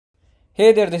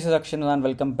Hey there, this is Akshan and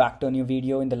welcome back to a new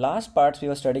video. In the last parts, we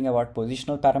were studying about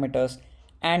positional parameters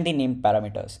and the named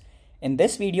parameters. In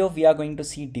this video, we are going to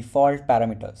see default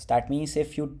parameters. That means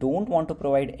if you don't want to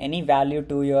provide any value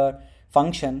to your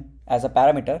function as a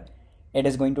parameter, it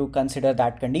is going to consider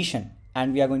that condition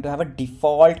and we are going to have a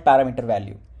default parameter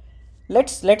value.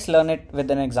 Let's learn it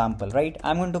with an example, right?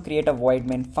 I'm going to create a void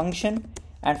main function,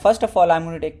 and first of all, I'm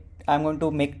going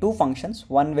to make two functions.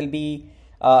 One will be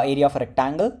area of a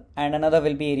rectangle and another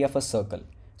will be area of a circle.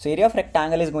 So area of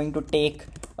rectangle is going to take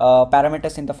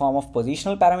parameters in the form of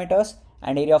positional parameters,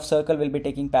 and area of circle will be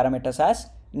taking parameters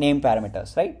as named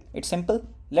parameters, right? It's simple.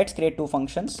 Let's create two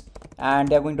functions and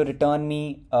they're going to return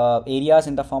me areas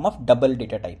in the form of double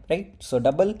data type, right? So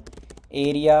double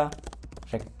area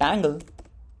rectangle,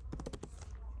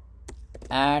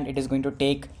 and it is going to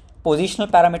take positional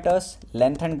parameters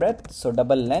length and breadth, so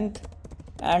double length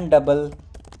and double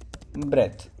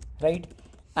breadth, right?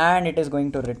 And it is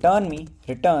going to return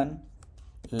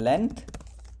length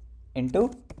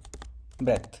into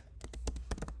breadth.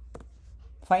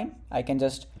 Fine, I can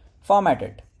just format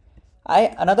it.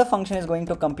 Another function is going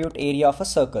to compute area of a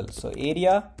circle, so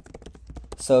area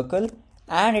circle,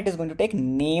 and it is going to take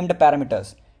named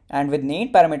parameters. And with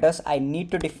named parameters, I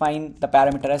need to define the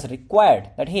parameter as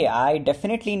required, that hey, I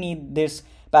definitely need this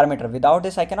parameter. Without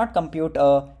this, I cannot compute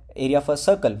a area of a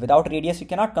circle. Without radius, you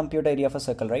cannot compute area of a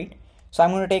circle, right? So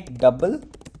I'm going to take double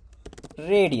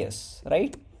radius,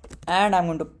 right? And I'm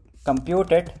going to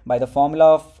compute it by the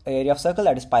formula of area of circle,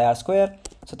 that is pi r square.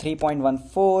 So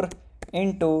 3.14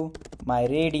 into my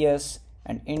radius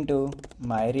and into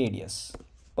my radius.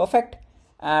 Perfect.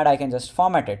 And I can just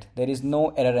format it. There is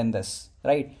no error in this,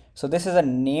 right? So this is a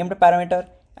named parameter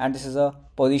and this is a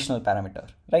positional parameter,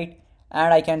 right?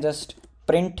 And I can just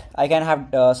print, I can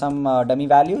have some dummy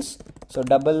values. So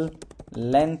double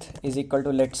length is equal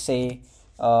to, let's say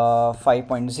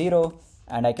 5.0,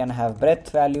 and I can have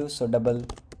breadth value. So double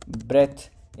breadth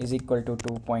is equal to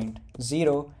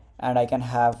 2.0, and I can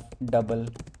have double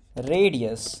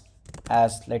radius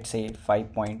as, let's say 5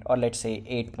 or let's say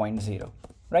 8.0,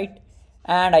 right?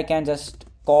 And I can just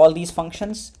call these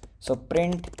functions. So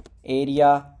print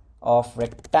area of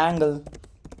rectangle,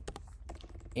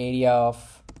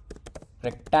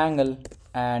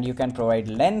 and you can provide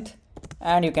length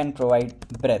and you can provide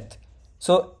breadth.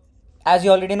 So as you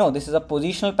already know, this is a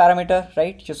positional parameter,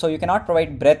 right? So you cannot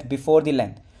provide breadth before the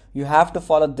length. You have to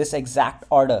follow this exact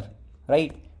order,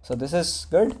 right? So this is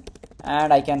good.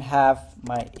 And I can have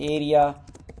my area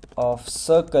of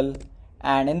circle,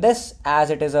 and in this, as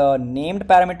it is a named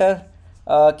parameter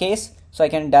case, so I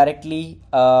can directly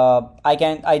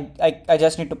I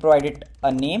just need to provide it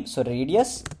a name. So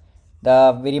radius,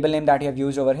 the variable name that you have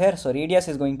used over here, so radius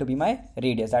is going to be my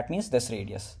radius, that means this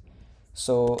radius.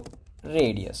 So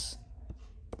radius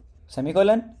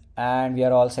semicolon, and we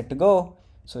are all set to go.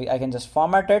 So I can just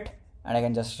format it and I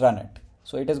can just run it.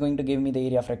 So it is going to give me the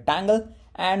area of rectangle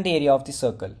and the area of the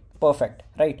circle. Perfect,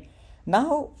 right?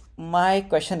 Now my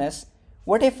question is,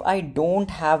 what if I don't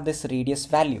have this radius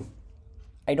value?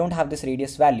 I don't have this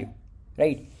radius value,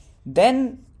 right?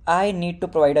 Then I need to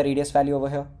provide a radius value over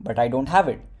here, but I don't have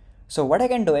it. So what I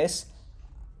can do is,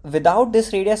 without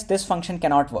this radius, this function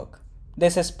cannot work.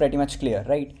 This is pretty much clear,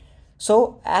 right?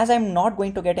 So as I'm not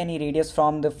going to get any radius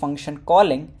from the function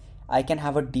calling, I can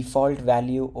have a default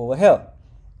value over here,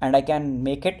 and I can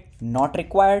make it not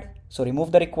required. So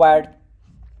remove the required,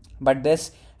 but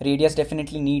this radius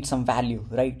definitely needs some value,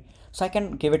 right? So I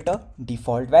can give it a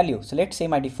default value. So let's say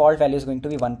my default value is going to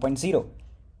be 1.0.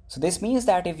 So this means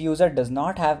that if user does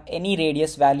not have any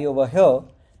radius value over here,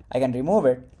 I can remove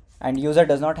it, and user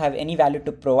does not have any value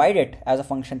to provide it as a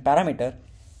function parameter,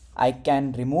 I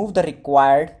can remove the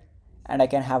required and I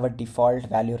can have a default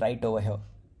value right over here,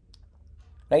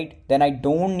 right? Then I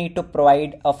don't need to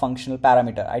provide a functional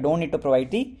parameter. I don't need to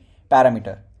provide the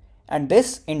parameter. And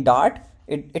this in Dart,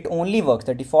 it only works,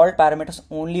 the default parameters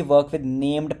only work with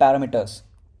named parameters,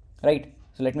 right?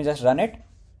 So let me just run it.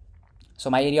 So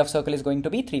my area of circle is going to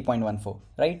be 3.14,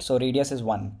 right? So radius is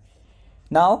 1.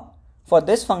 Now for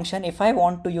this function, if I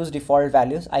want to use default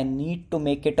values, I need to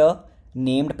make it a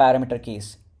named parameter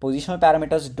case. Positional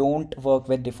parameters don't work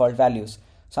with default values.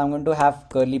 So I'm going to have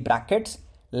curly brackets.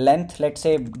 Length, let's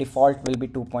say default will be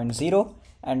 2.0,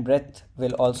 and breadth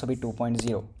will also be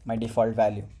 2.0, my default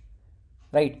value,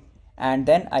 right? And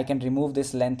then I can remove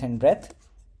this length and breadth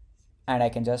and I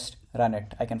can just run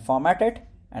it. I can format it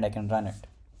and I can run it.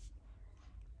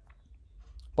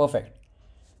 Perfect.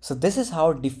 So this is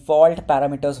how default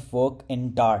parameters work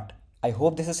in Dart. I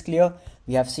hope this is clear.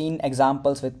 We have seen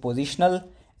examples with positional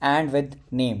and with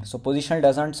named. So positional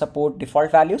doesn't support default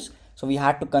values. So we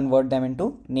had to convert them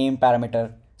into name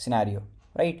parameter scenario,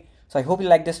 right? So I hope you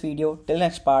like this video. Till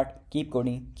next part, keep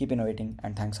coding, keep innovating,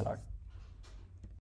 and thanks a lot.